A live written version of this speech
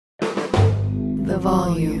the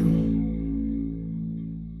volume.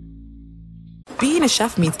 Being a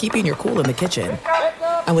chef means keeping your cool in the kitchen.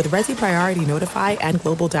 And with Resi Priority Notify and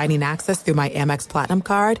Global Dining Access through my Amex Platinum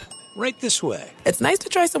card, right this way. It's nice to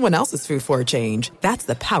try someone else's food for a change. That's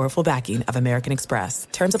the powerful backing of American Express.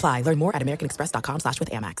 Terms apply. Learn more at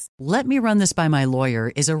americanexpress.com/withAmex. Let me run this by my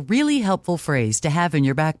lawyer is a really helpful phrase to have in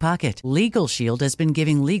your back pocket. Legal Shield has been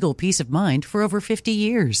giving legal peace of mind for over 50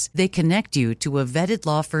 years. They connect you to a vetted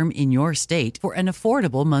law firm in your state for an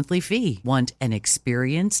affordable monthly fee. Want an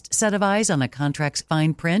experienced set of eyes on a contract's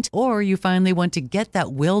fine print? Or you finally want to get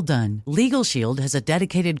that will done? Legal Shield has a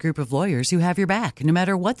dedicated group of lawyers who have your back, no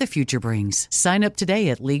matter what the future brings. Sign up today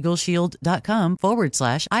at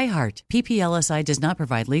LegalShield.com/iHeart. PPLSI does not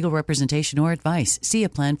provide legal representation or advice. See a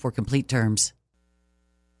plan for complete terms.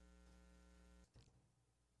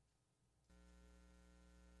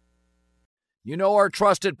 You know our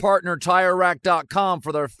trusted partner TireRack.com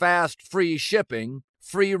for their fast, free shipping,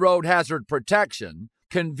 free road hazard protection,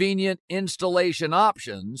 convenient installation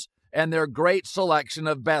options, and their great selection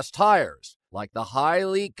of best tires, like the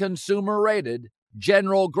highly consumer-rated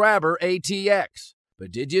General Grabber ATX.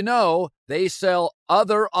 But did you know they sell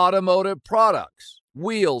other automotive products?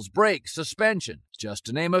 Wheels, brakes, suspension, just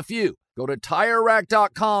to name a few. Go to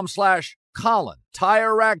TireRack.com/Colin.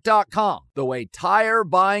 TireRack.com, the way tire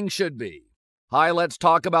buying should be. Hi, let's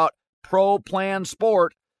talk about Pro Plan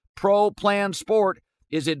Sport. Pro Plan Sport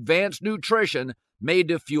is advanced nutrition made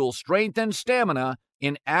to fuel strength and stamina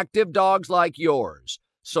in active dogs like yours.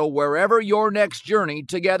 So wherever your next journey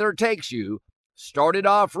together takes you, start it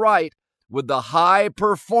off right with the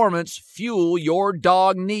high-performance fuel your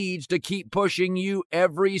dog needs to keep pushing you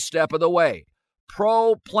every step of the way.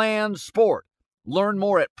 Pro Plan Sport. Learn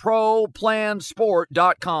more at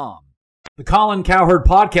ProPlansport.com. The Colin Cowherd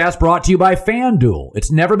Podcast brought to you by FanDuel.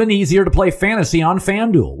 It's never been easier to play fantasy on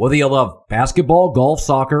FanDuel. Whether you love basketball, golf,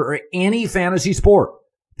 soccer, or any fantasy sport,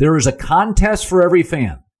 there is a contest for every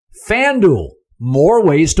fan. FanDuel, more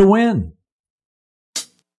ways to win.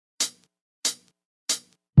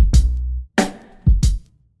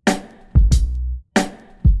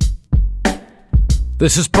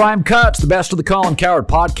 This is Prime Cuts, the best of the Colin Cowherd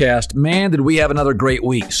Podcast. Man, did we have another great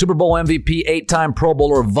week. Super Bowl MVP, 8-time Pro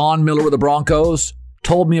Bowler Von Miller with the Broncos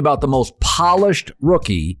told me about the most polished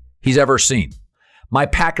rookie he's ever seen. My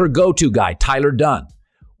Packer go-to guy, Tyler Dunne.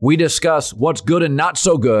 We discuss what's good and not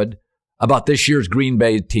so good about this year's Green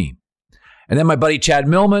Bay team. And then my buddy Chad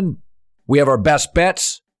Millman, we have our best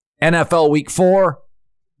bets, NFL Week 4.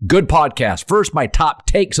 Good podcast. First, my top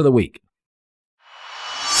takes of the week.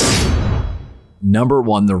 Number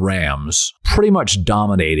one, the Rams, pretty much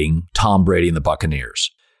dominating Tom Brady and the Buccaneers.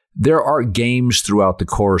 There are games throughout the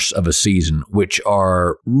course of a season which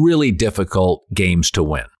are really difficult games to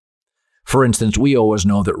win. For instance, we always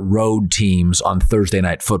know that road teams on Thursday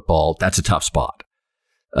Night Football, that's a tough spot.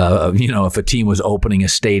 If a team was opening a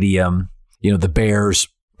stadium, the Bears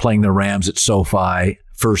playing the Rams at SoFi,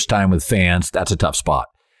 first time with fans, that's a tough spot.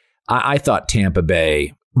 I thought Tampa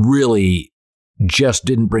Bay really just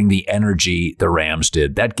didn't bring the energy the Rams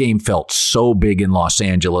did. That game felt so big in Los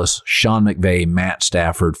Angeles. Sean McVay, Matt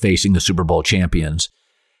Stafford facing the Super Bowl champions.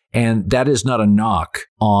 And that is not a knock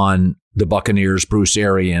on the Buccaneers, Bruce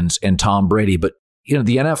Arians, and Tom Brady. But,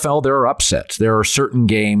 the NFL, there are upsets. There are certain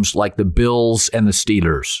games like the Bills and the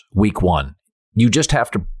Steelers, week 1. You just have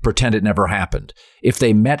to pretend it never happened. If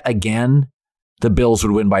they met again, the Bills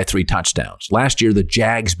would win by 3 touchdowns. Last year, the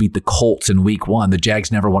Jags beat the Colts in week 1. The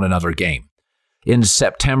Jags never won another game. In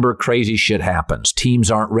September, crazy shit happens. Teams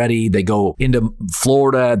aren't ready. They go into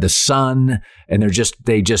Florida, the sun, and they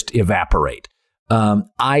just evaporate.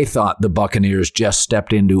 I thought the Buccaneers just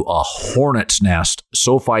stepped into a hornet's nest.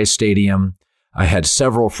 SoFi Stadium. I had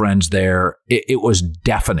several friends there. It was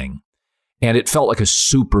deafening, and it felt like a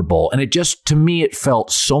Super Bowl. And to me, it felt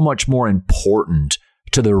so much more important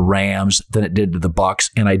to the Rams than it did to the Bucs.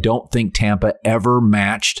 And I don't think Tampa ever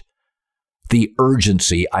matched the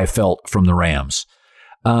urgency I felt from the Rams.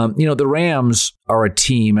 The Rams are a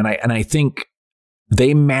team, and I think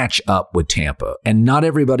they match up with Tampa, and not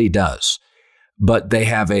everybody does. But they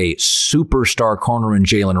have a superstar corner in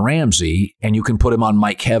Jalen Ramsey, and you can put him on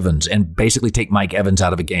Mike Evans and basically take Mike Evans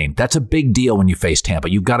out of a game. That's a big deal when you face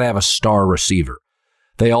Tampa. You've got to have a star receiver.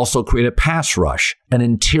 They also create a pass rush, an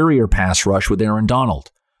interior pass rush with Aaron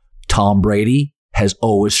Donald. Tom Brady has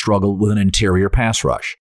always struggled with an interior pass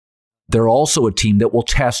rush. They're also a team that will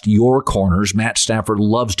test your corners. Matt Stafford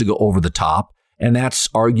loves to go over the top, and that's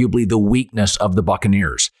arguably the weakness of the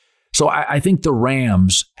Buccaneers. So I think the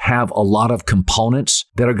Rams have a lot of components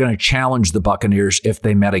that are going to challenge the Buccaneers if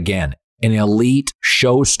they met again. An elite,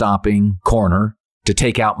 show-stopping corner, to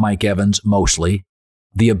take out Mike Evans mostly,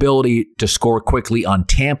 the ability to score quickly on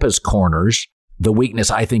Tampa's corners, the weakness,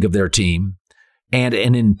 I think, of their team, and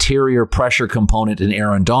an interior pressure component in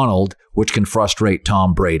Aaron Donald, which can frustrate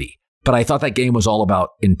Tom Brady. But I thought that game was all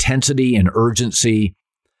about intensity and urgency.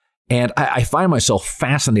 And I find myself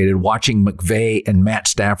fascinated watching McVay and Matt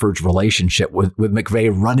Stafford's relationship with McVay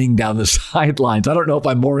running down the sidelines. I don't know if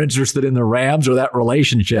I'm more interested in the Rams or that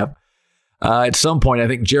relationship. At some point, I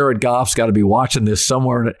think Jared Goff's got to be watching this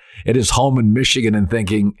somewhere at his home in Michigan and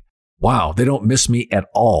thinking, wow, they don't miss me at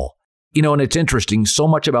all. You know, and it's interesting. So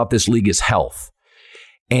much about this league is health.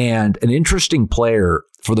 And an interesting player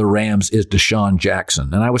for the Rams is Deshaun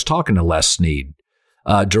Jackson. And I was talking to Les Snead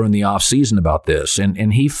during the offseason about this,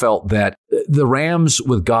 and he felt that the Rams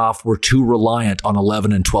with Goff were too reliant on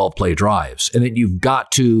 11 and 12 play drives, and that you've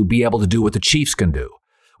got to be able to do what the Chiefs can do,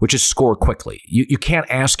 which is score quickly. You can't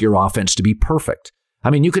ask your offense to be perfect. I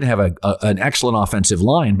mean, you can have an excellent offensive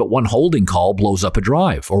line, but one holding call blows up a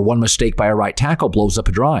drive, or one mistake by a right tackle blows up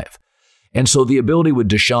a drive. And so the ability with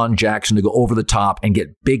Deshaun Jackson to go over the top and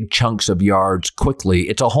get big chunks of yards quickly,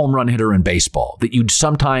 it's a home run hitter in baseball that you'd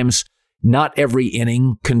sometimes, not every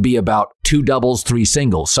inning can be about 2 doubles, 3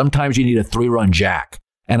 singles. Sometimes you need a 3-run jack.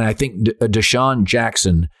 And I think Deshaun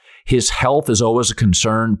Jackson, his health is always a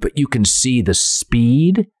concern, but you can see the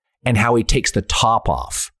speed and how he takes the top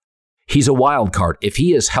off. He's a wild card. If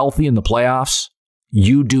he is healthy in the playoffs,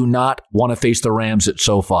 you do not want to face the Rams at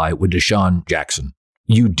SoFi with Deshaun Jackson.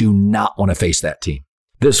 You do not want to face that team.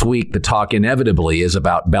 This week, the talk inevitably is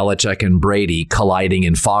about Belichick and Brady colliding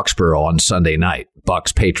in Foxborough on Sunday night,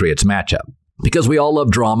 Bucs-Patriots matchup. Because we all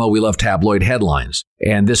love drama, we love tabloid headlines.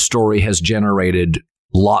 And this story has generated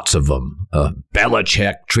lots of them.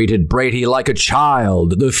 Belichick treated Brady like a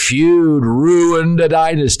child. The feud ruined a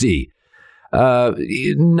dynasty.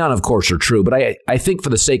 None, of course, are true. But I think for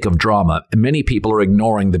the sake of drama, many people are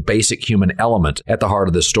ignoring the basic human element at the heart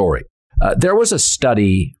of the story. There was a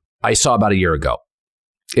study I saw about a year ago.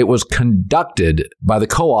 It was conducted by the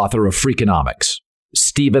co-author of Freakonomics,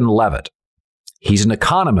 Stephen Levitt. He's an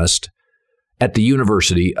economist at the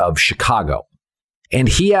University of Chicago. And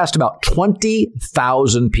he asked about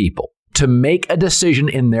 20,000 people to make a decision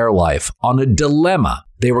in their life on a dilemma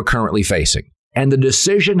they were currently facing. And the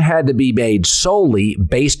decision had to be made solely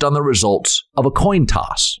based on the results of a coin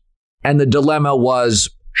toss. And the dilemma was,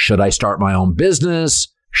 should I start my own business?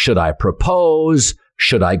 Should I propose?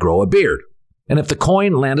 Should I grow a beard? And if the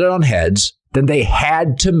coin landed on heads, then they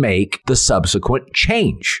had to make the subsequent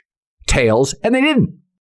change. Tails, and they didn't.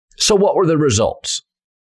 So what were the results?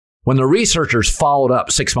 When the researchers followed up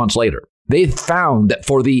 6 months later, they found that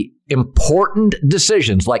for the important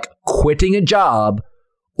decisions like quitting a job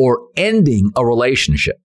or ending a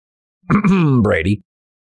relationship, Brady,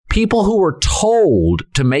 people who were told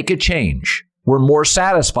to make a change were more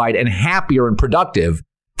satisfied and happier and productive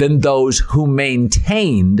than those who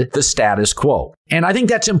maintained the status quo. And I think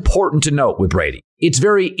that's important to note with Brady. It's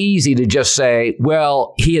very easy to just say,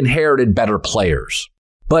 well, he inherited better players.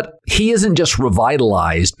 But he isn't just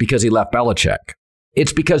revitalized because he left Belichick.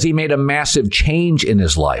 It's because he made a massive change in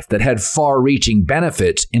his life that had far-reaching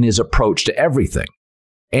benefits in his approach to everything.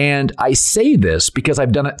 And I say this because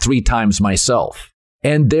I've done it 3 times myself.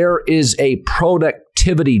 And there is a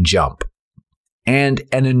productivity jump and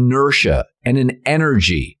an inertia and an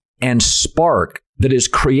energy and spark that is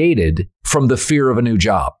created from the fear of a new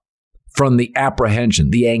job, from the apprehension,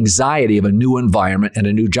 the anxiety of a new environment and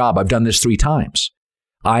a new job. I've done this 3 times.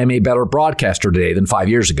 I am a better broadcaster today than 5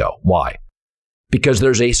 years ago. Why? Because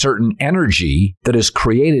there's a certain energy that is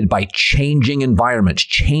created by changing environments,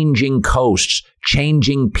 changing coasts,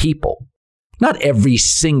 changing people. Not every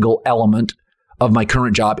single element of my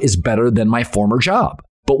current job is better than my former job.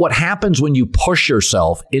 But what happens when you push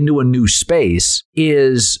yourself into a new space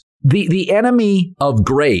is the enemy of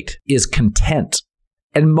great is content.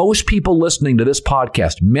 And most people listening to this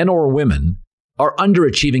podcast, men or women, are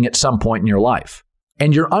underachieving at some point in your life.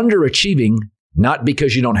 And you're underachieving not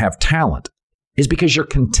because you don't have talent, is because you're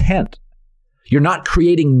content. You're not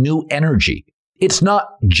creating new energy. It's not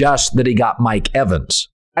just that he got Mike Evans.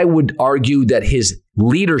 I would argue that his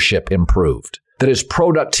leadership improved, that his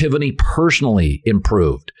productivity personally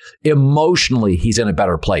improved. Emotionally, he's in a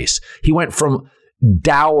better place. He went from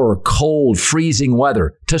dour, cold, freezing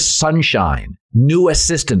weather to sunshine, new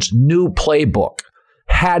assistants, new playbook,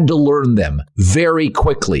 had to learn them very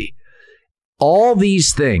quickly. All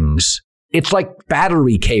these things, it's like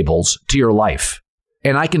battery cables to your life.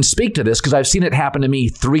 And I can speak to this because I've seen it happen to me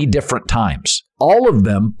 3 different times. All of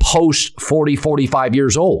them post 40, 45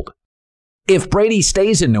 years old. If Brady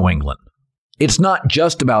stays in New England, it's not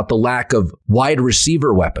just about the lack of wide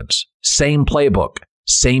receiver weapons. Same playbook,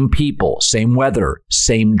 same people, same weather,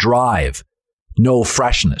 same drive. No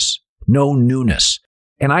freshness, no newness.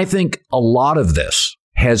 And I think a lot of this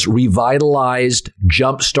has revitalized,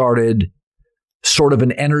 jump-started sort of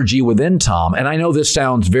an energy within Tom. And I know this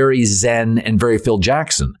sounds very zen and very Phil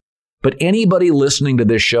Jackson, but anybody listening to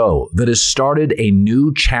this show that has started a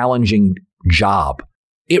new challenging job,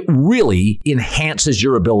 it really enhances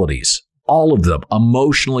your abilities, all of them,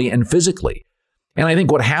 emotionally and physically. And I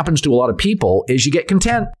think what happens to a lot of people is you get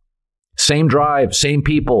content. Same drive, same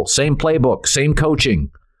people, same playbook, same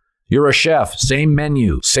coaching. You're a chef, same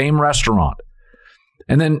menu, same restaurant.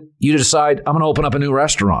 And then you decide, I'm going to open up a new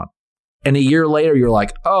restaurant. And a year later, you're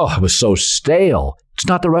like, oh, it was so stale. It's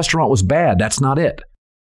not the restaurant was bad. That's not it.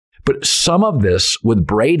 But some of this with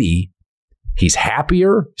Brady, he's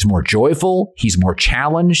happier, he's more joyful, he's more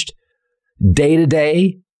challenged. Day to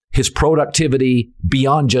day, his productivity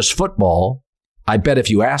beyond just football, I bet if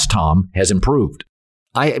you ask Tom, has improved.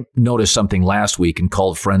 I noticed something last week and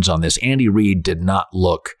called friends on this. Andy Reid did not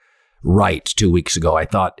look right 2 weeks ago. I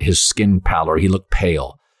thought his skin pallor, he looked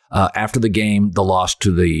pale. After the game, the loss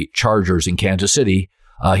to the Chargers in Kansas City,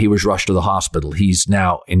 he was rushed to the hospital. He's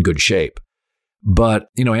now in good shape. But,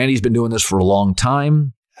 Andy's been doing this for a long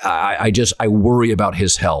time. I worry about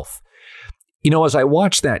his health. As I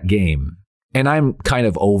watch that game, and I'm kind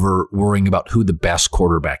of over worrying about who the best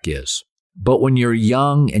quarterback is. But when you're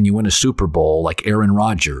young and you win a Super Bowl like Aaron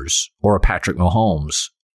Rodgers or a Patrick Mahomes,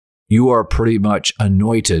 you are pretty much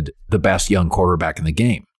anointed the best young quarterback in the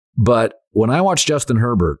game. But when I watch Justin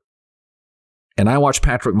Herbert and I watch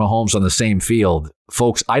Patrick Mahomes on the same field,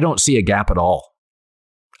 folks, I don't see a gap at all.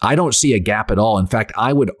 I don't see a gap at all. In fact,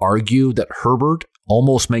 I would argue that Herbert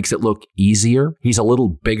almost makes it look easier. He's a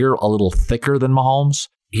little bigger, a little thicker than Mahomes.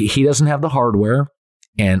 He doesn't have the hardware,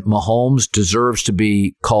 and Mahomes deserves to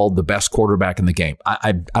be called the best quarterback in the game.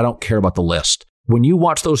 I don't care about the list. When you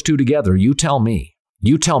watch those two together, you tell me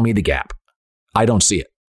the gap. I don't see it.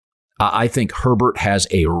 I think Herbert has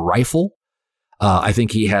a rifle. I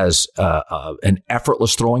think he has an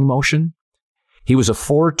effortless throwing motion. He was a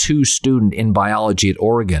 4.2 student in biology at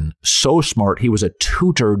Oregon. So smart, he was a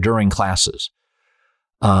tutor during classes.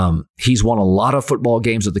 He's won a lot of football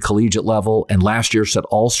games at the collegiate level, and last year set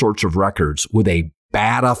all sorts of records with a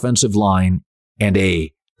bad offensive line and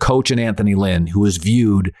a coach in Anthony Lynn who is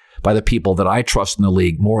viewed by the people that I trust in the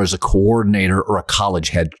league more as a coordinator or a college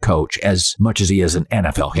head coach as much as he is an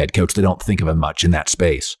NFL head coach. They don't think of him much in that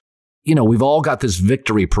space. We've all got this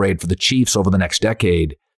victory parade for the Chiefs over the next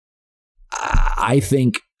decade. I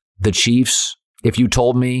think the Chiefs, if you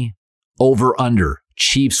told me over under,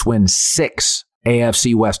 Chiefs win 6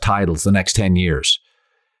 AFC West titles the next 10 years,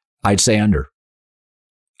 I'd say under.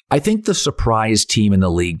 I think the surprise team in the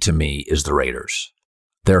league to me is the Raiders.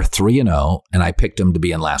 They're 3-0, and I picked them to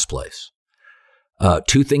be in last place.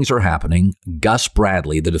 Two things are happening. Gus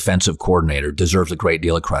Bradley, the defensive coordinator, deserves a great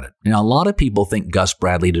deal of credit. A lot of people think Gus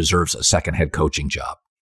Bradley deserves a second head coaching job.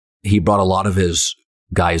 He brought a lot of his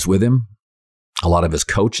guys with him, a lot of his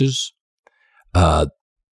coaches.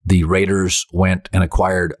 The Raiders went and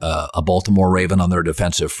acquired a Baltimore Raven on their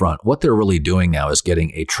defensive front. What they're really doing now is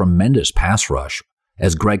getting a tremendous pass rush.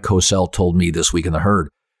 As Greg Cosell told me this week in the Herd,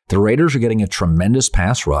 the Raiders are getting a tremendous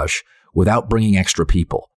pass rush without bringing extra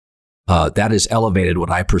people. That has elevated what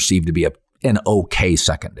I perceive to be an okay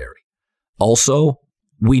secondary. Also,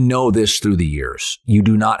 we know this through the years. You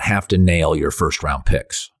do not have to nail your first-round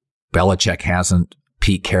picks. Belichick hasn't.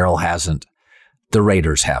 Pete Carroll hasn't. The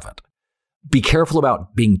Raiders haven't. Be careful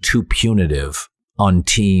about being too punitive on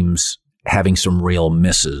teams having some real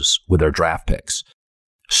misses with their draft picks.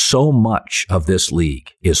 So much of this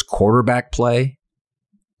league is quarterback play,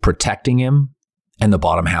 protecting him, and the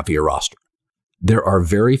bottom half of your roster. There are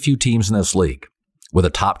very few teams in this league with a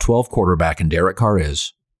top 12 quarterback, and Derek Carr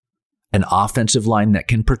is, an offensive line that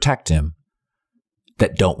can protect him,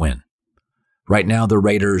 that don't win. Right now, the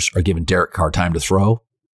Raiders are giving Derek Carr time to throw.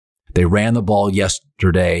 They ran the ball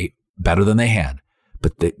yesterday better than they had,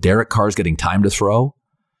 but Derek Carr is getting time to throw,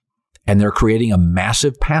 and they're creating a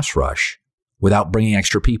massive pass rush without bringing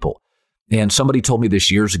extra people. And somebody told me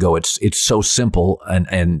this years ago, it's so simple,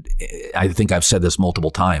 and I think I've said this multiple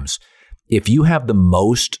times. If you have the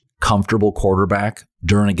most comfortable quarterback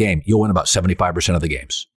during a game, you'll win about 75% of the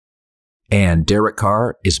games. And Derek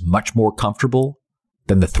Carr is much more comfortable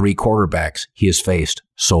than the 3 quarterbacks he has faced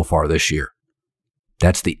so far this year.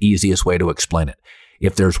 That's the easiest way to explain it.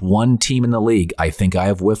 If there's one team in the league I think I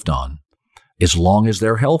have whiffed on, as long as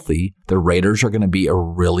they're healthy, the Raiders are going to be a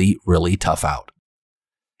really, really tough out.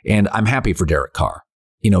 And I'm happy for Derek Carr.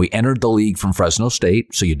 He entered the league from Fresno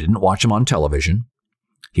State, so you didn't watch him on television.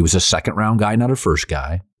 He was a second-round guy, not a first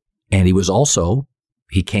guy. And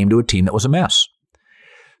he came to a team that was a mess.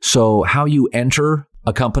 So how you enter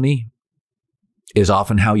a company is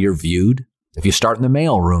often how you're viewed. If you start in the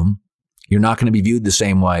mailroom, you're not going to be viewed the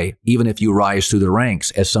same way, even if you rise through the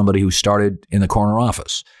ranks as somebody who started in the corner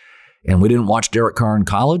office. And we didn't watch Derek Carr in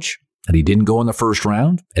college, and he didn't go in the first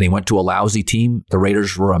round, and he went to a lousy team. The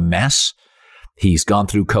Raiders were a mess. He's gone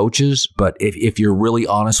through coaches, but if you're really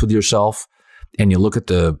honest with yourself and you look at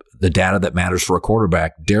the data that matters for a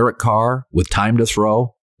quarterback, Derek Carr, with time to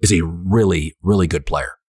throw, is a really, really good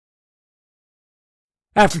player.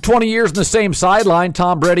 After 20 years in the same sideline,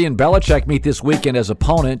 Tom Brady and Belichick meet this weekend as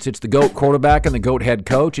opponents. It's the GOAT quarterback and the GOAT head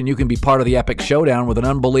coach, and you can be part of the epic showdown with an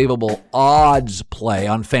unbelievable odds play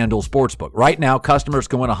on FanDuel Sportsbook. Right now, customers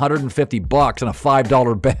can win $150 on a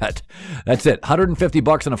 $5 bet. That's it,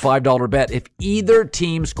 $150 on a $5 bet if either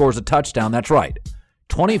team scores a touchdown. That's right,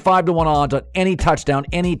 25-1 odds on any touchdown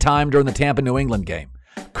anytime during the Tampa-New England game.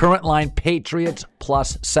 Current line, Patriots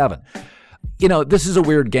 +7. You know, this is a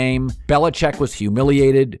weird game. Belichick was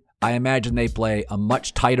humiliated. I imagine they play a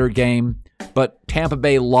much tighter game. But Tampa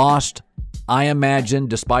Bay lost. I imagine,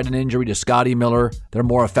 despite an injury to Scotty Miller, they're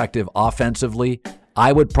more effective offensively.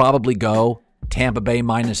 I would probably go Tampa Bay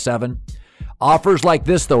 -7. Offers like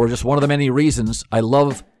this, though, are just one of the many reasons I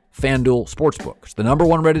love FanDuel Sportsbook. It's the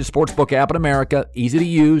 #1 rated sportsbook app in America. Easy to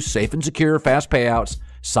use, safe and secure, fast payouts.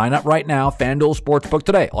 Sign up right now, FanDuel Sportsbook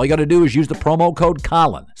today. All you got to do is use the promo code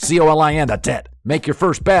Colin, COLIN, that's it. Make your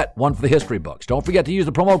first bet, one for the history books. Don't forget to use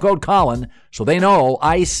the promo code Colin so they know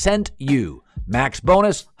I sent you. Max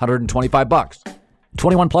bonus, $125.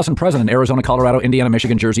 21 plus and present in Arizona, Colorado, Indiana,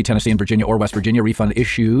 Michigan, Jersey, Tennessee, and Virginia or West Virginia. Refund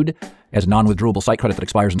issued as non-withdrawable site credit that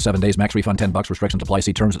expires in 7 days. Max refund $10. Restrictions apply.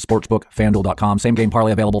 See terms at sportsbookfanduel.com. Same game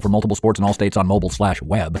parlay available for multiple sports in all states on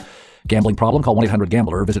mobile/web. Gambling problem? Call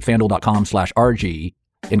 1-800-GAMBLER. Visit fanduel.com/RG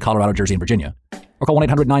in Colorado, Jersey, and Virginia. Or call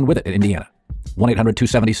 1-800-9-WITH-IT in Indiana.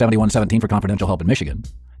 1-800-270-7117 for confidential help in Michigan.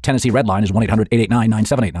 Tennessee Red Line is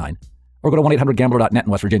 1-800-889-9789. Or go to 1-800-GAMBLER.net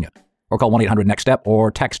in West Virginia. Or call 1-800-NEXT-STEP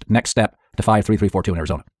or text NEXT-STEP to 53342 in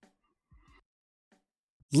Arizona.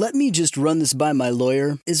 "Let me just run this by my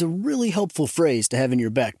lawyer" is a really helpful phrase to have in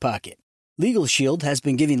your back pocket. Legal Shield has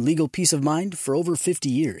been giving legal peace of mind for over 50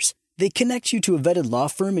 years. They connect you to a vetted law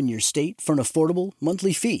firm in your state for an affordable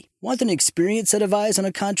monthly fee. Want an experienced set of eyes on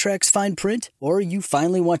a contract's fine print? Or you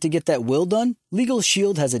finally want to get that will done? Legal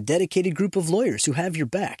Shield has a dedicated group of lawyers who have your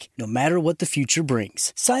back, no matter what the future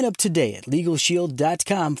brings. Sign up today at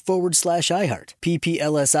LegalShield.com/iHeart.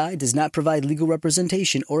 PPLSI does not provide legal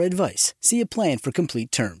representation or advice. See a plan for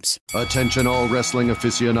complete terms. Attention all wrestling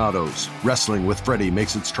aficionados. Wrestling with Freddie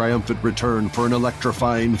makes its triumphant return for an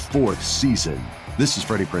electrifying 4th season. This is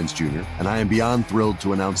Freddie Prinze Jr., and I am beyond thrilled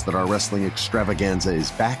to announce that our wrestling extravaganza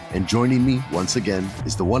is back, and joining me once again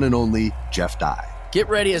is the one and only Jeff Dye. Get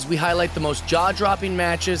ready as we highlight the most jaw-dropping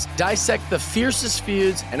matches, dissect the fiercest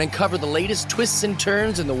feuds, and uncover the latest twists and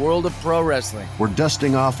turns in the world of pro wrestling. We're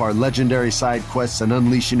dusting off our legendary side quests and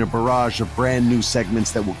unleashing a barrage of brand new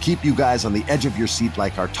segments that will keep you guys on the edge of your seat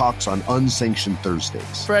like our talks on Unsanctioned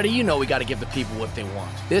Thursdays. Freddie, you know we got to give the people what they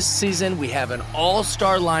want. This season, we have an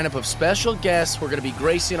all-star lineup of special guests who are going to be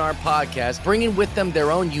gracing our podcast, bringing with them their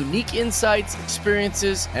own unique insights,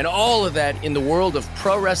 experiences, and all of that in the world of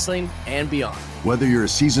pro wrestling and beyond. Whether you're a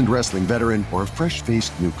seasoned wrestling veteran or a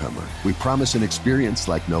fresh-faced newcomer, we promise an experience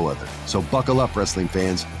like no other. So buckle up, wrestling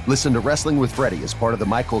fans. Listen to Wrestling with Freddie as part of the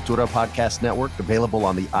My Cultura Podcast Network, available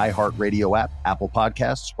on the iHeartRadio app, Apple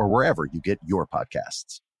Podcasts, or wherever you get your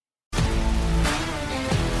podcasts.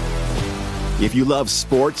 If you love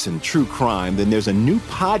sports and true crime, then there's a new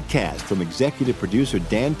podcast from executive producer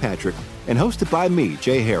Dan Patrick and hosted by me,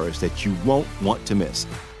 Jay Harris, that you won't want to miss.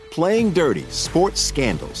 Playing Dirty: Sports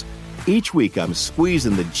Scandals. Each week, I'm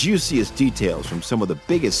squeezing the juiciest details from some of the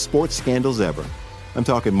biggest sports scandals ever. I'm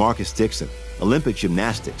talking Marcus Dixon, Olympic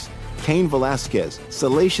gymnastics, Cain Velasquez,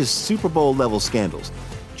 salacious Super Bowl-level scandals.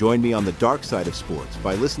 Join me on the dark side of sports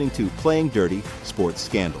by listening to Playing Dirty: Sports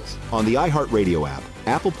Scandals on the iHeartRadio app,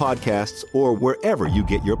 Apple Podcasts, or wherever you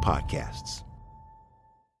get your podcasts.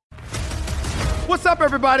 What's up,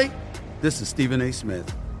 everybody? This is Stephen A. Smith.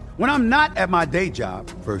 When I'm not at my day job,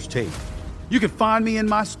 First Take, you can find me in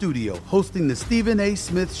my studio hosting the Stephen A.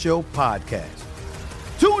 Smith Show podcast.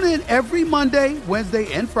 Tune in every Monday,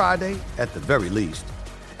 Wednesday, and Friday, at the very least,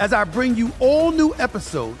 as I bring you all new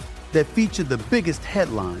episodes that feature the biggest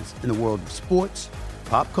headlines in the world of sports,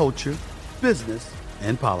 pop culture, business,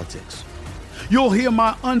 and politics. You'll hear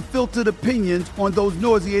my unfiltered opinions on those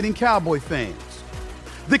nauseating Cowboy fans,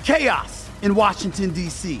 the chaos in Washington,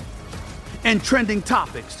 D.C., and trending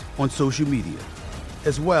topics on social media,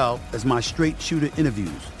 as well as my straight shooter interviews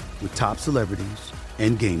with top celebrities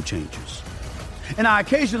and game changers. And I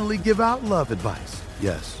occasionally give out love advice.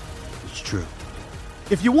 Yes, it's true.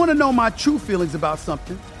 If you want to know my true feelings about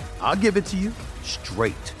something, I'll give it to you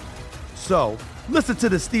straight. So, listen to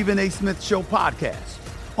the Stephen A. Smith Show podcast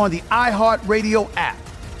on the iHeartRadio app,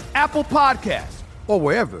 Apple Podcasts, or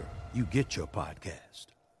wherever you get your podcast.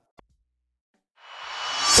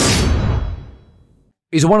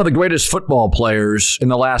 He's one of the greatest football players in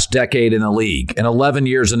the last decade in the league. In 11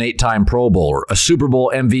 years, an 8-time Pro Bowler, a Super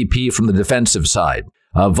Bowl MVP from the defensive side.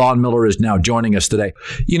 Von Miller is now joining us today.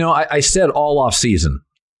 You know, I said all off season,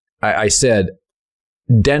 I said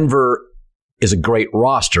Denver is a great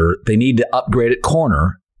roster. They need to upgrade at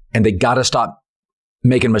corner, and they got to stop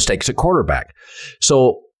making mistakes at quarterback.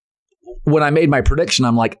 So when I made my prediction,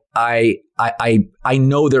 I'm like, I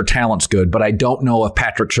know their talent's good, but I don't know if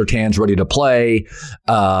Patrick Surtain's ready to play.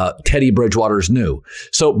 Teddy Bridgewater's new.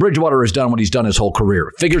 So Bridgewater has done what he's done his whole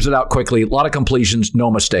career. Figures it out quickly. A lot of completions,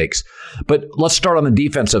 no mistakes. But let's start on the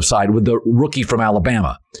defensive side with the rookie from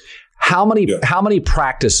Alabama. How many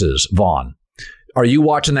practices, Vaughn, are you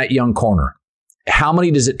watching that young corner? How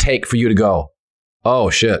many does it take for you to go, oh,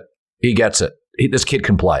 shit, he gets it. This kid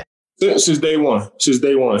can play? Since day one. He's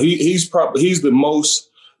the most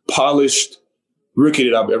polished rookie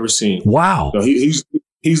that I've ever seen. Wow. You know,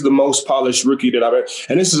 he's the most polished rookie that I've ever.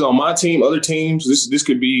 And this is on my team, other teams. This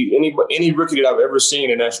could be any rookie that I've ever seen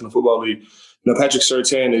in the National Football League. You know, Patrick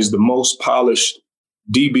Surtain is the most polished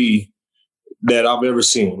DB that I've ever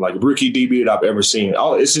seen, like rookie DB that I've ever seen.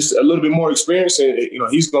 It's just a little bit more experience, and you know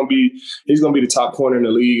he's gonna be the top corner in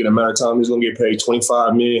the league in a matter of time. He's gonna get paid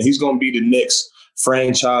 $25 million. He's gonna be the next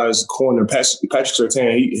franchise corner. Patrick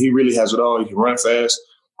Surtain, he really has it all. He can run fast.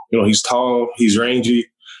 You know, he's tall, he's rangy. You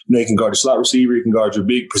know, he can guard the slot receiver. He can guard your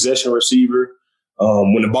big possession receiver.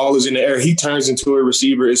 When the ball is in the air, he turns into a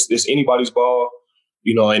receiver. It's anybody's ball.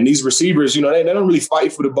 You know, and these receivers, you know, they don't really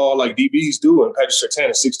fight for the ball like DBs do. And Patrick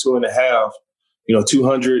Surtain is 6'2.5", you know,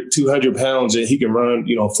 200 pounds, and he can run,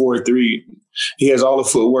 you know, 4.3. He has all the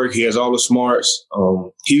footwork. He has all the smarts.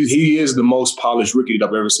 He is the most polished rookie that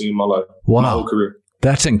I've ever seen in my life. Wow. My whole career.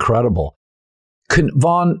 That's incredible.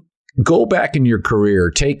 Vaughn, go back in your career.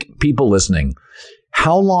 Take people listening.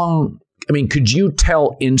 How long, I mean, could you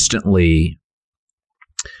tell instantly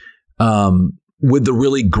with the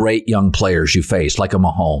really great young players you faced, like a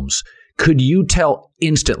Mahomes, could you tell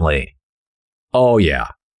instantly, oh, yeah,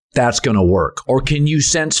 that's going to work? Or can you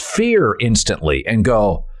sense fear instantly and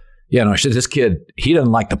go, you know, this kid, he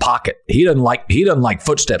doesn't like the pocket. He doesn't like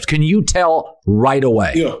footsteps. Can you tell right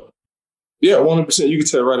away? Yeah, 100%. You can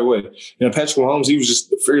tell right away. You know, Patrick Mahomes, he was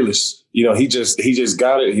just fearless. You know, he just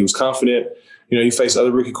got it. He was confident. You know, you face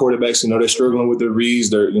other rookie quarterbacks. You know, they're struggling with their reads.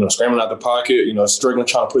 They're, you know, scrambling out the pocket. You know, struggling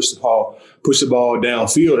trying to push the ball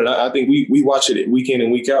downfield. And I think we watch it week in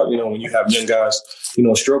and week out. You know, when you have young guys, you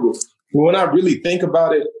know, struggle. But when I really think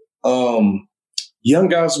about it, young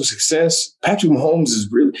guys with success, Patrick Mahomes is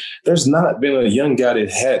really, there's not been a young guy that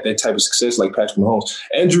had that type of success like Patrick Mahomes.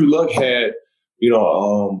 Andrew Luck had, you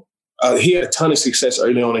know, he had a ton of success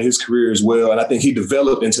early on in his career as well. And I think he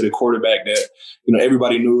developed into the quarterback that, you know,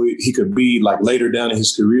 everybody knew he could be like later down in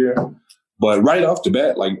his career. But right off the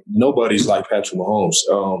bat, like nobody's like Patrick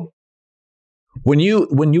Mahomes. When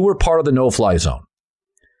you were part of the no-fly zone,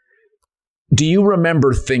 do you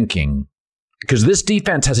remember thinking, because this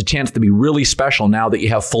defense has a chance to be really special now that you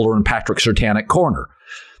have Fuller and Patrick Surtain at corner.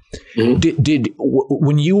 Mm-hmm.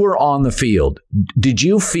 When you were on the field, did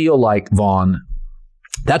you feel like, Vaughn,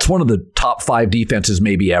 that's one of the top 5 defenses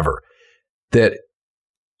maybe ever, that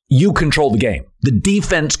you control the game? The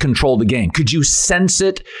defense controlled the game. Could you sense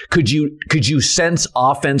it? Could you sense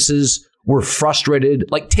offenses were frustrated?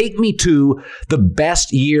 Like, take me to the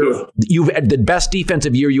best year the best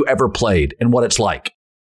defensive year you ever played and what it's like.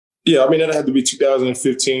 Yeah, I mean, that had to be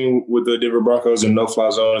 2015 with the Denver Broncos and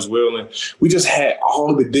no-fly zone as well. And we just had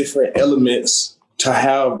all the different elements to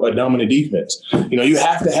have a dominant defense. You know, you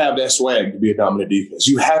have to have that swag to be a dominant defense.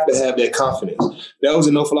 You have to have that confidence. That was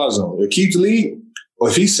a no-fly zone. Aqib Talib, or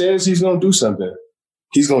if he says he's going to do something,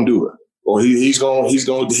 he's going to do it. Or he's going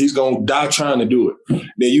to die trying to do it.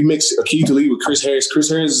 Then you mix Aqib Talib with Chris Harris.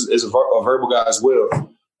 Chris Harris is a verbal guy as well.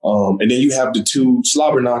 And then you have the 2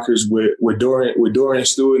 slobber knockers with Dorian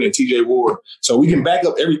Stewart and TJ Ward. So we can back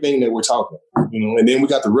up everything that we're talking, you know. And then we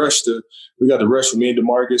got the rush from me and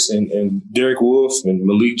DeMarcus and Derek Wolfe and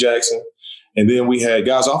Malik Jackson. And then we had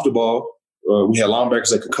guys off the ball. We had linebackers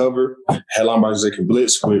that could cover, had linebackers that could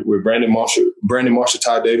blitz with Brandon Marshall,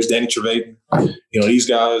 Ty Davis, Danny Trevathan. You know, these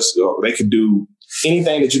guys, they could do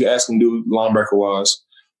anything that you could ask them to do linebacker wise.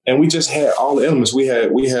 And we just had all the elements. We had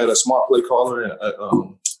a smart play caller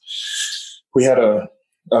and we had a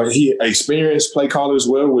He experienced play caller as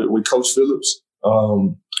well with Coach Phillips.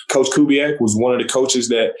 Coach Kubiak was one of the coaches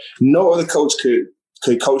that no other coach could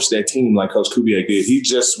coach that team like Coach Kubiak did. He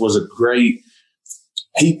just was a great.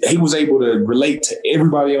 He was able to relate to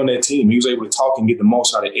everybody on that team. He was able to talk and get the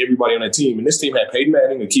most out of everybody on that team. And this team had Peyton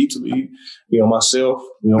Manning, Akeem Talib, myself.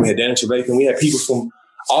 We had Danny Trevathan. We had people from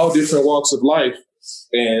all different walks of life.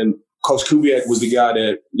 And Coach Kubiak was the guy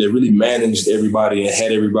that really managed everybody and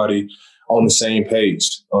had everybody on the same page.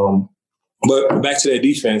 But back to that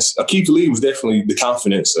defense, Akeem Talib was definitely the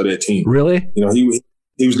confidence of that team. Really?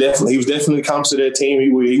 He was definitely the confidence of that team.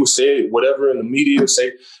 He would say whatever in the media,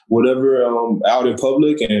 say whatever out in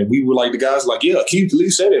public, and we were like the guys like, yeah, Akeem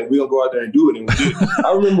Talib said it, and we'll go out there and do it. And we did.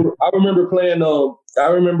 I remember playing. I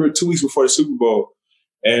remember 2 weeks before the Super Bowl,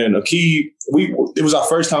 and Akeem, it was our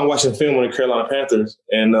first time watching film on the Carolina Panthers,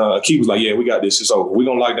 and Akeem was like, yeah, we got this. It's over. We're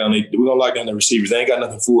gonna lock down the receivers. They ain't got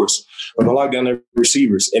nothing for us. We're gonna lock down the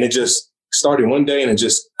receivers, and it just started one day, and it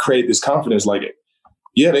just created this confidence. Like,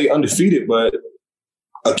 yeah, they undefeated, but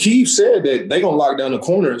Akeem said that they gonna lock down the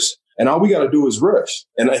corners, and all we got to do is rush.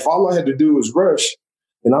 And if all I had to do is rush,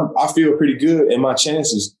 then I feel pretty good in my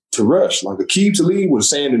chances to rush. Like Akeem Talib was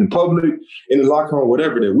saying in the public, in the locker room,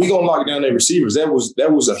 whatever, that we gonna lock down their receivers. That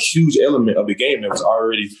was a huge element of the game that was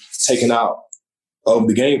already taken out of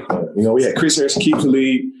the game plan. We had Chris Harris, Akeem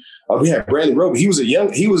Talib. We had Bradley Roby. He was a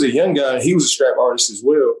young guy. He was a strap artist as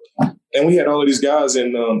well. And we had all of these guys,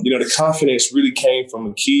 and the confidence really came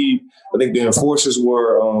from Akeem. I think the enforcers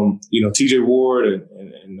were, T.J. Ward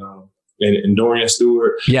and Dorian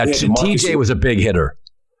Stewart. Yeah, T.J. was a big hitter.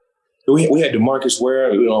 We had DeMarcus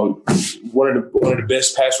Ware, one of the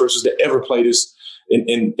best pass rushers that ever played this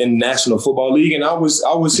in National Football League, and I was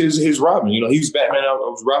his Robin. He was Batman. I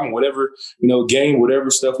was Robin. Whatever game, whatever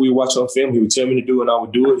stuff we watch on film, he would tell me to do, and I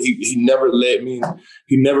would do it. He never led me.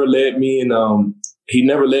 He never led me in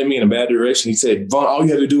a bad direction. He said, "Vaughn, all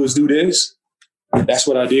you have to do is do this." That's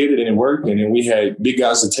what I did, and it worked. And then we had big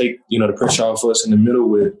guys to take, the pressure off us in the middle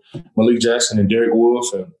with Malik Jackson and Derek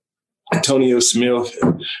Wolfe and Antonio Smith.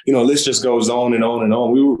 List just goes on and on and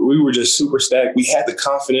on. We were just super stacked. We had the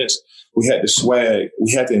confidence. We had the swag.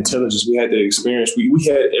 We had the intelligence. We had the experience. We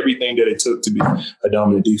had everything that it took to be a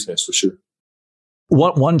dominant defense for sure.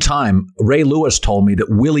 One time, Ray Lewis told me that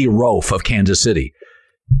Willie Rofe of Kansas City,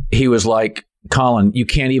 he was like, Colin, you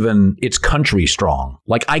can't even, it's country strong.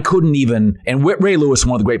 Like I couldn't even, and Ray Lewis,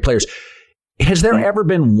 one of the great players. Has there ever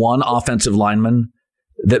been one offensive lineman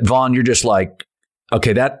that, Vaughn, you're just like,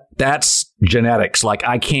 okay, that's genetics. Like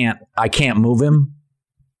I can't move him?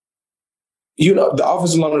 The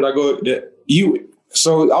offensive lineman that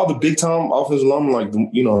so all the big time offensive linemen, like,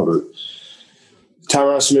 the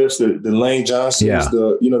Tyron Smiths, the Lane Johnsons,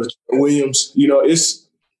 the Williams, it's,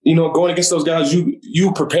 going against those guys,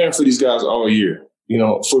 you preparing for these guys all year.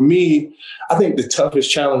 For me, I think the toughest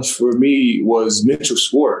challenge for me was Mitchell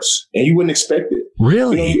Schwartz, and you wouldn't expect it.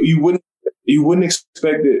 Really? You wouldn't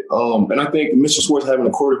expect it. And I think Mitchell Schwartz having a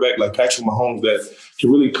quarterback like Patrick Mahomes that can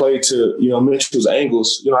really play to, Mitchell's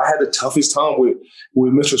angles. I had the toughest time with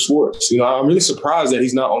Mitchell Schwartz. I'm really surprised that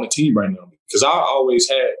he's not on the team right now, because I always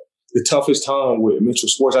had the toughest time with Mitchell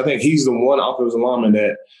Schwartz. I think he's the one offensive lineman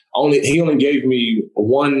that he only gave me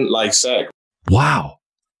one sack. Wow.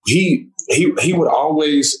 He would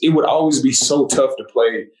always, it would always be so tough to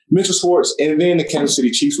play Mitchell Schwartz and then the Kansas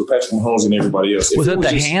City Chiefs with Patrick Mahomes and everybody else. Was it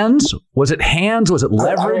the hands? Was it hands? Was it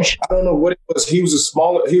leverage? I don't know what it was. He was a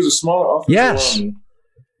smaller offensive lineman.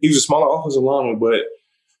 He was a smaller offensive lineman, but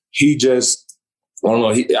he just, I don't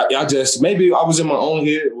know. Maybe I was in my own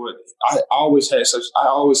head, but I always had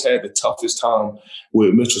the toughest time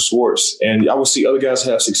with Mitchell Schwartz, and I would see other guys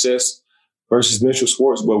have success versus Mitchell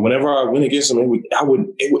Schwartz, but whenever I went against him, it would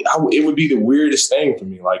be the weirdest thing for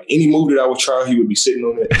me. Like any move that I would try, he would be sitting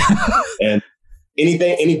on it, and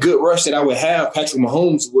any good rush that I would have, Patrick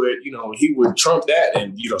Mahomes would, he would trump that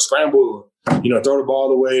and scramble, throw the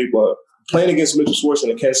ball away. But playing against Mitchell Schwartz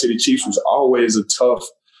and the Kansas City Chiefs was always a tough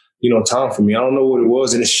time for me. I don't know what it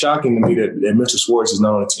was. And it's shocking to me that Mitchell Schwartz is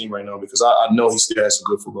not on the team right now, because I know he still has some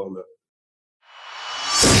good football left.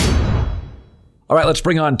 All right, let's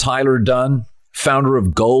bring on Tyler Dunne, founder of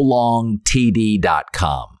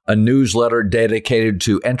GoLongTD.com, a newsletter dedicated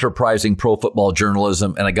to enterprising pro football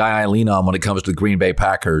journalism and a guy I lean on when it comes to the Green Bay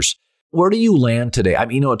Packers. Where do you land today? I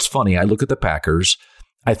mean, it's funny. I look at the Packers.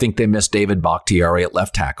 I think they miss David Bakhtiari at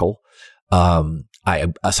left tackle.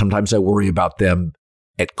 Sometimes I worry about them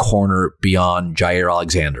at corner beyond Jair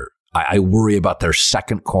Alexander. I worry about their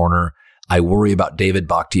second corner. I worry about David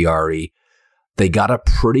Bakhtiari. They got a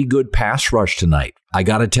pretty good pass rush tonight, I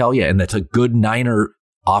got to tell you, and that's a good Niner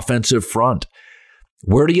offensive front.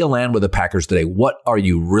 Where do you land with the Packers today? What are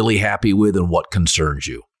you really happy with and what concerns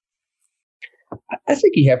you? I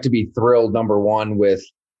think you have to be thrilled, number one, with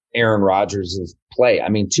Aaron Rodgers' play. I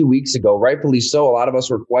mean, 2 weeks ago, rightfully so, a lot of us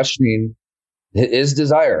were questioning his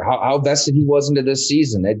desire, how vested he was into this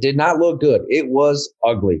season. It did not look good. It was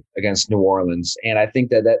ugly against New Orleans. And I think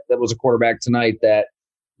that was a quarterback tonight that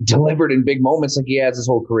delivered in big moments like he has his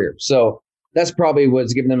whole career. So that's probably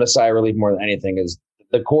what's giving them a sigh of relief more than anything, is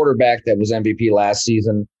the quarterback that was MVP last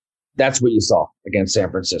season. That's what you saw against San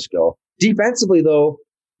Francisco. Defensively, though,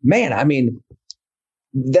 man, I mean,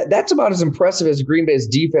 that's about as impressive as Green Bay's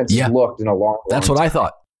defense has looked in a long time. That's what I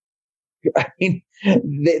thought. I mean,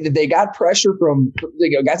 they got pressure from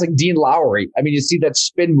guys like Dean Lowry. I mean, you see that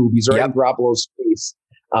spin move. He's right in Garoppolo's face.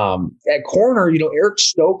 At corner, Eric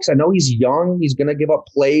Stokes, I know he's young. He's going to give up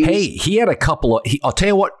plays. Hey, he had a couple of – I'll tell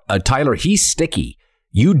you what, Tyler, he's sticky.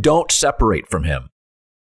 You don't separate from him.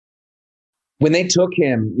 When they took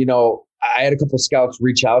him, I had a couple of scouts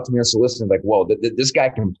reach out to me and solicit, like, whoa, this guy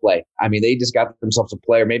can play. I mean, they just got themselves a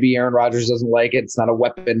player. Maybe Aaron Rodgers doesn't like it. It's not a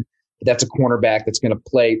weapon. But that's a cornerback that's going to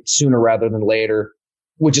play sooner rather than later,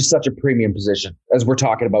 which is such a premium position, as we're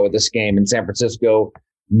talking about with this game in San Francisco,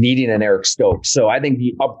 needing an Eric Stokes. So I think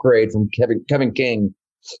the upgrade from Kevin King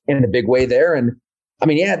in a big way there. And I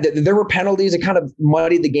mean, there were penalties that kind of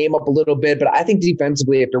muddied the game up a little bit, but I think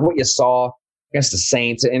defensively, after what you saw against the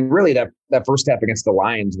Saints, and really that first half against the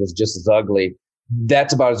Lions was just as ugly.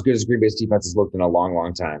 That's about as good as Green Bay's defense has looked in a long,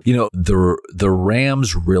 long time. The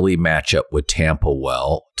Rams really match up with Tampa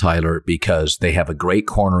well, Tyler, because they have a great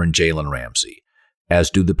corner in Jalen Ramsey, as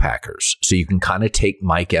do the Packers. So you can kind of take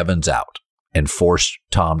Mike Evans out and force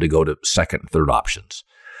Tom to go to second and third options.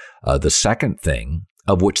 The second thing,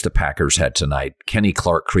 of which the Packers had tonight, Kenny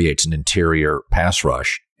Clark creates an interior pass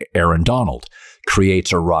rush. Aaron Donald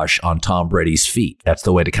creates a rush on Tom Brady's feet. That's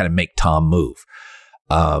the way to kind of make Tom move.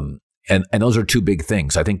 And those are two big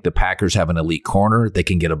things. I think the Packers have an elite corner.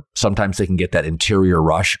 Sometimes they can get that interior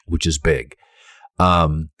rush, which is big.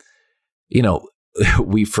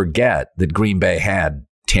 We forget that Green Bay had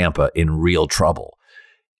Tampa in real trouble.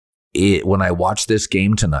 When I watched this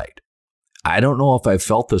game tonight, I don't know if I've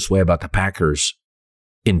felt this way about the Packers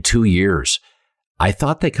in 2 years. I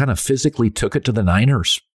thought they kind of physically took it to the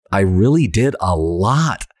Niners. I really did a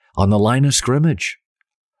lot on the line of scrimmage.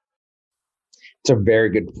 It's a very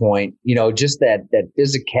good point. Just that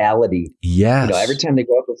physicality. Yes. Every time they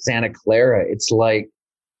go up with Santa Clara, it's like,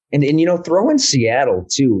 and throw in Seattle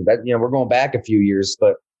too. That we're going back a few years,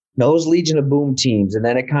 but those Legion of Boom teams, and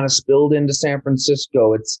then it kind of spilled into San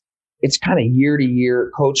Francisco. It's kind of year to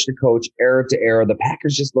year, coach to coach, era to era. The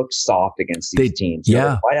Packers just look soft against these teams. They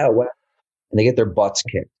fight out west and they get their butts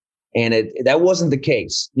kicked. And that wasn't the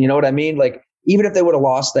case. You know what I mean? Like, even if they would have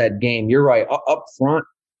lost that game, you're right. Up front,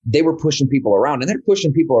 they were pushing people around, and they're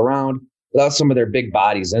pushing people around without some of their big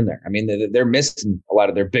bodies in there. I mean, they're missing a lot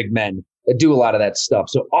of their big men that do a lot of that stuff.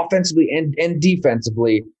 So offensively and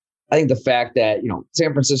defensively, I think the fact that,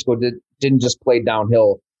 San Francisco didn't just play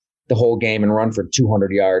downhill the whole game and run for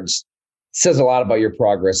 200 yards says a lot about your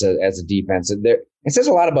progress as a defense. It says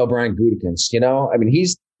a lot about Brian Gutekunst. I mean,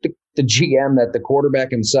 he's the GM that the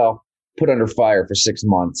quarterback himself put under fire for 6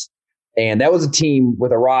 months. And that was a team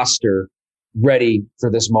with a roster ready for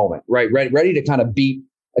this moment, right? Ready to kind of beat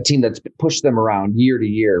a team that's pushed them around year to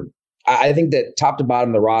year. I think that top to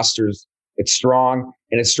bottom, the rosters, it's strong,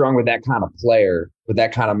 and it's strong with that kind of player, with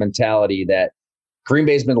that kind of mentality that Green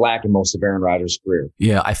Bay's been lacking most of Aaron Rodgers' career.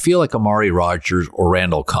 Yeah, I feel like Amari Rodgers or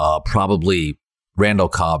Randall Cobb, probably Randall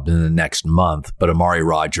Cobb in the next month, but Amari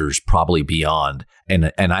Rodgers probably beyond.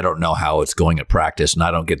 And I don't know how it's going at practice, and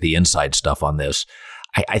I don't get the inside stuff on this.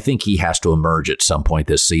 I think he has to emerge at some point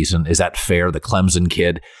this season. Is that fair? The Clemson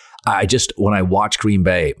kid. When I watch Green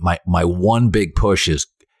Bay, my one big push is,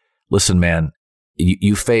 listen, man,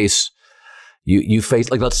 you face,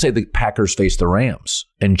 like, let's say the Packers face the Rams,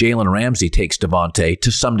 and Jalen Ramsey takes Devontae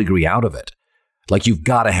to some degree out of it. Like, you've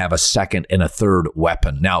got to have a second and a third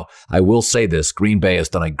weapon. Now, I will say this, Green Bay has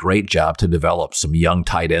done a great job to develop some young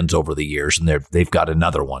tight ends over the years, and they've got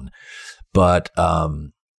another one. But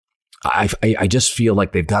I just feel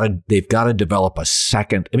like they've got to develop a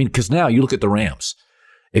second. I mean, because now you look at the Rams.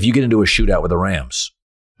 If you get into a shootout with the Rams,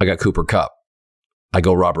 I got Cooper Kupp. I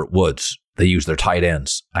go Robert Woods. They use their tight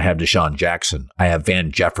ends. I have Deshaun Jackson. I have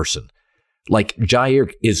Van Jefferson. Like,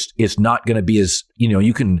 Jair is not going to be as,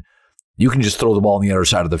 you can just throw the ball on the other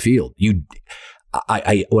side of the field.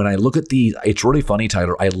 When I look at it's really funny,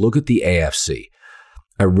 Tyler. I look at the AFC.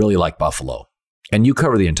 I really like Buffalo. And you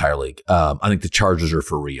cover the entire league. I think the Chargers are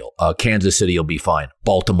for real. Kansas City will be fine.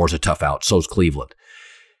 Baltimore's a tough out. So's Cleveland.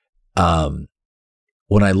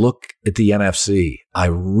 when I look at the NFC,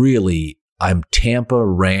 I'm Tampa,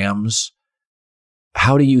 Rams.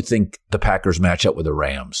 How do you think the Packers match up with the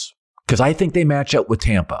Rams? Because I think they match up with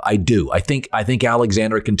Tampa. I do. I think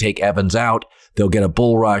Alexander can take Evans out. They'll get a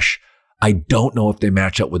bull rush. I don't know if they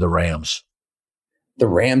match up with the Rams. The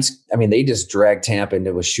Rams, I mean, they just dragged Tampa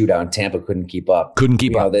into a shootout, and Tampa couldn't keep up.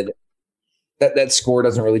 That score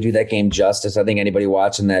doesn't really do that game justice. I think anybody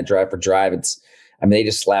watching that drive for drive, they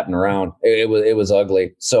just slapping around. It was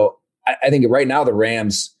ugly. So I think right now the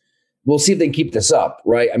Rams, we'll see if they can keep this up,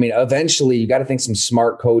 right? I mean, eventually you got to think some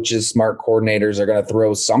smart coaches, smart coordinators are going to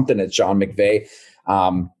throw something at Sean McVay.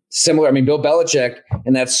 Similar, Bill Belichick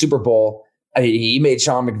in that Super Bowl, he made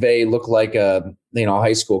Sean McVay look like a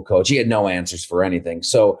high school coach. He had no answers for anything.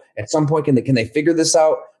 So at some point, can they figure this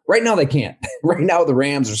out? Right now they can't. Right now the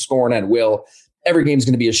Rams are scoring at will. Every game's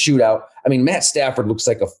going to be a shootout. Matt Stafford looks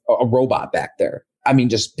like a robot back there.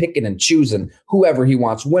 Just picking and choosing whoever he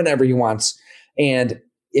wants, whenever he wants. And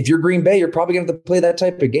if you're Green Bay, you're probably going to have to play that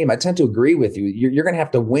type of game. I tend to agree with you. You're going to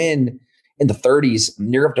have to win in the 30s.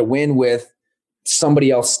 You're going to have to win with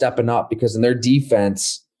somebody else stepping up, because in their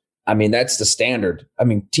defense, that's the standard.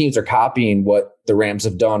 Teams are copying what the Rams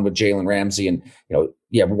have done with Jalen Ramsey. And,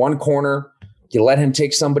 you have one corner, you let him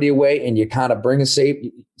take somebody away, and you kind of bring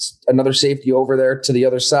another safety over there to the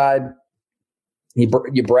other side. You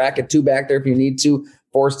bracket two back there if you need to,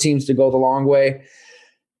 force teams to go the long way.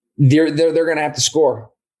 They're going to have to score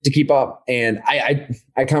to keep up. And I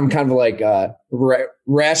come kind of like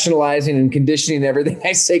rationalizing and conditioning everything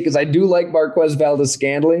I say, because I do like Marquez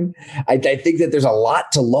Valdes-Scantling. I think that there's a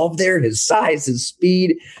lot to love there. His size, his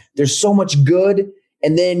speed, there's so much good.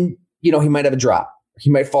 And then, he might have a drop. He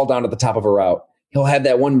might fall down at the top of a route. He'll have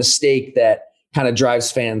that one mistake that kind of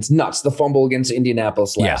drives fans nuts. The fumble against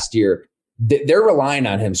Indianapolis last year. They're relying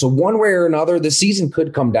on him. So one way or another, the season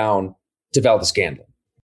could come down to Valdes-Scantling.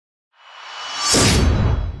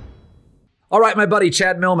 All right, my buddy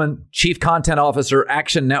Chad Millman, Chief Content Officer,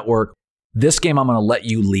 Action Network. This game, I'm going to let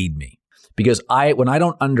you lead me, because when I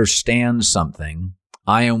don't understand something,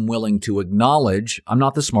 I am willing to acknowledge I'm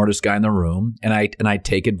not the smartest guy in the room, and I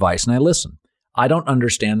take advice and I listen. I don't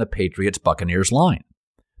understand the Patriots-Buccaneers line.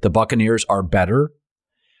 The Buccaneers are better.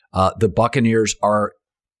 The Buccaneers are,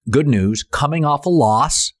 good news, coming off a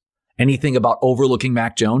loss. Anything about overlooking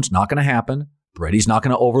Mac Jones, not going to happen. Brady's not going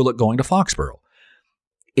to overlook going to Foxborough.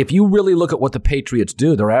 If you really look at what the Patriots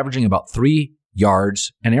do, they're averaging about 3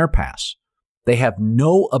 yards an air pass. They have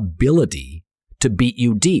no ability to beat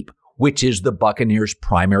you deep, which is the Buccaneers'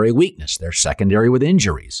 primary weakness. They're secondary with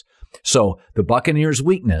injuries. So the Buccaneers'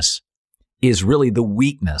 weakness is really the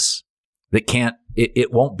weakness that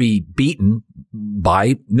it won't be beaten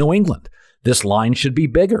by New England. This line should be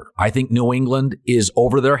bigger. I think New England is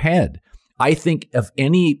over their head. I think if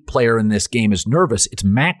any player in this game is nervous, it's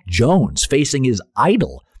Mac Jones facing his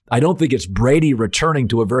idol. I don't think it's Brady returning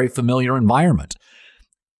to a very familiar environment.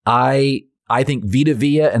 I think Vita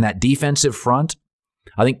Vea and that defensive front,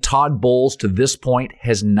 I think Todd Bowles to this point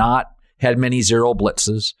has not had many zero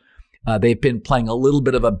blitzes. They've been playing a little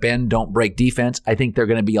bit of a bend, don't break defense. I think they're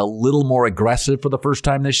going to be a little more aggressive for the first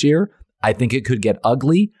time this year. I think it could get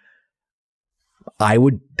ugly. I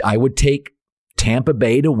would take Tampa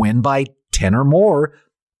Bay to win by 10 or more,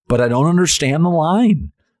 but I don't understand the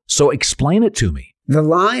line. So explain it to me. The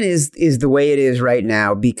line is the way it is right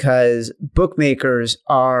now because bookmakers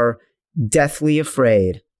are deathly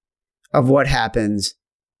afraid of what happens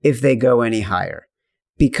if they go any higher.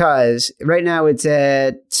 Because right now it's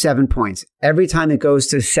at 7 points. Every time it goes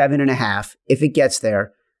to 7.5, if it gets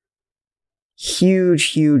there,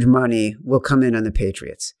 huge money will come in on the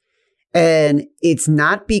Patriots. And it's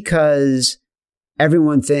not because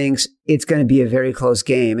everyone thinks it's going to be a very close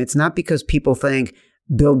game. It's not because people think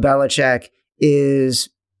Bill Belichick is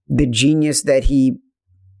the genius that he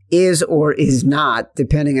is or is not,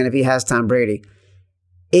 depending on if he has Tom Brady.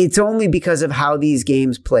 It's only because of how these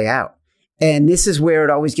games play out. And this is where it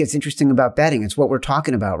always gets interesting about betting. It's what we're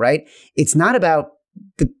talking about, right? It's not about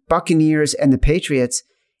the Buccaneers and the Patriots.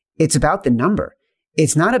 It's about the number.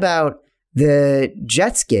 It's not about the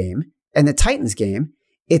Jets game and the Titans game.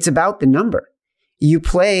 It's about the number. You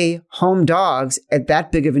play home dogs at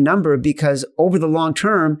that big of a number because over the long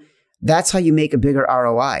term, that's how you make a bigger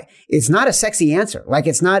ROI. It's not a sexy answer. Like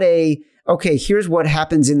it's not okay, here's what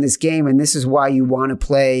happens in this game and this is why you want to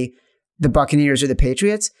play the Buccaneers or the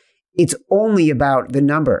Patriots. It's only about the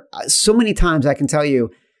number. So many times I can tell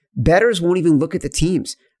you, bettors won't even look at the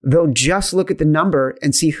teams. They'll just look at the number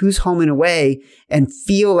and see who's home and away and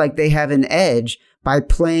feel like they have an edge by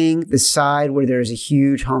playing the side where there's a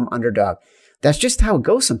huge home underdog. That's just how it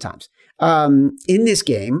goes sometimes. In this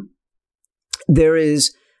game, there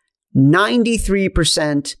is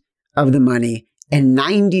 93% of the money and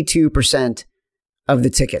 92% of the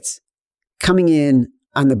tickets coming in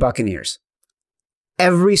on the Buccaneers.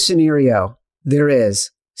 Every scenario there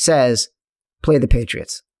is says, play the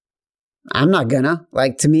Patriots. I'm not gonna.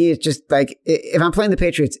 Like, to me, it's just like, if I'm playing the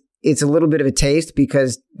Patriots, it's a little bit of a taste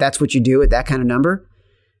because that's what you do at that kind of number.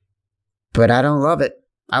 But I don't love it.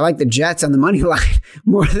 I like the Jets on the money line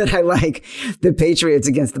more than I like the Patriots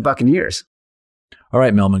against the Buccaneers. All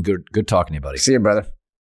right, Melman, good talking to you, buddy. See you, brother.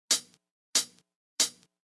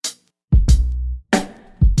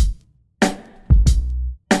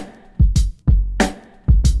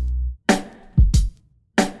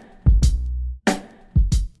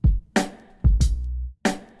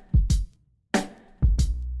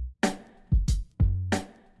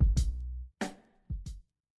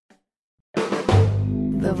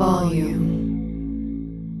 The volume.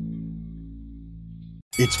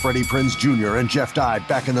 It's Freddie Prinze Jr. and Jeff Dye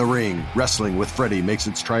back in the ring. Wrestling with Freddie makes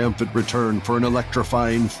its triumphant return for an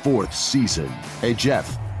electrifying 4th season. Hey,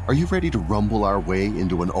 Jeff, are you ready to rumble our way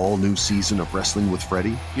into an all-new season of Wrestling with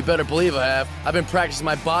Freddie? You better believe I have. I've been practicing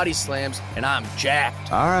my body slams, and I'm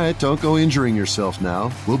jacked. All right, don't go injuring yourself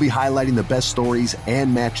now. We'll be highlighting the best stories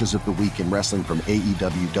and matches of the week in wrestling from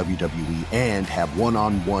AEW, WWE, and have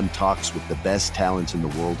one-on-one talks with the best talents in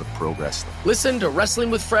the world of pro wrestling. Listen to Wrestling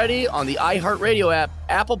with Freddie on the iHeartRadio app,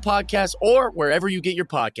 Apple Podcasts, or wherever you get your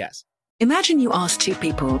podcasts. Imagine you ask two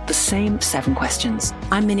people the same 7 questions.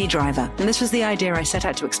 I'm Minnie Driver, and this was the idea I set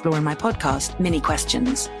out to explore in my podcast, Mini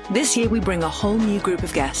Questions. This year, we bring a whole new group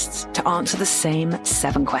of guests to answer the same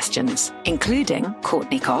 7 questions, including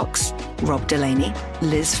Courtney Cox, Rob Delaney,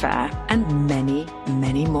 Liz Phair, and many,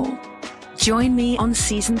 many more. Join me on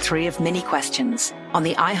Season 3 of Mini Questions on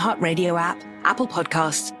the iHeartRadio app, Apple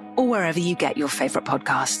Podcasts, or wherever you get your favorite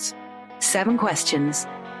podcasts. 7 questions,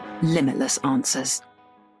 limitless answers.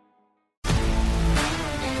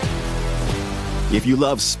 If you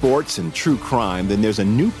love sports and true crime, then there's a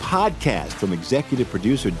new podcast from executive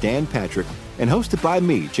producer Dan Patrick and hosted by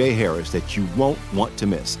me, Jay Harris, that you won't want to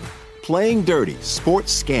miss. Playing Dirty: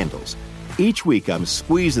 Sports Scandals. Each week, I'm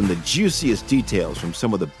squeezing the juiciest details from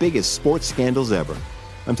some of the biggest sports scandals ever.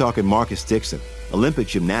 I'm talking Marcus Dixon, Olympic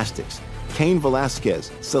gymnastics, Cain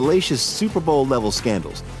Velasquez, salacious Super Bowl-level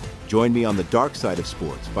scandals. Join me on the dark side of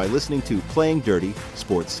sports by listening to Playing Dirty: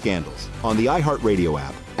 Sports Scandals on the iHeartRadio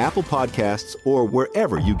app, Apple Podcasts, or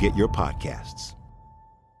wherever you get your podcasts.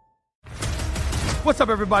 What's up,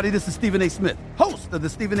 everybody? This is Stephen A. Smith, host of the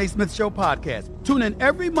Stephen A. Smith Show podcast. Tune in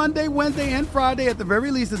every Monday, Wednesday, and Friday at the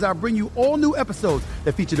very least as I bring you all new episodes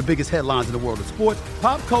that feature the biggest headlines in the world of sports,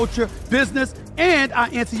 pop culture, business, and I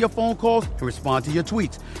answer your phone calls and respond to your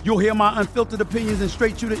tweets. You'll hear my unfiltered opinions and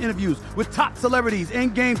straight-shooter interviews with top celebrities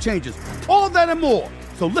and game changers. All that and more.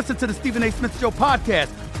 So listen to the Stephen A. Smith Show podcast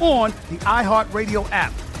on the iHeartRadio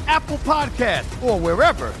app, Apple Podcasts, or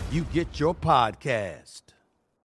wherever you get your podcast.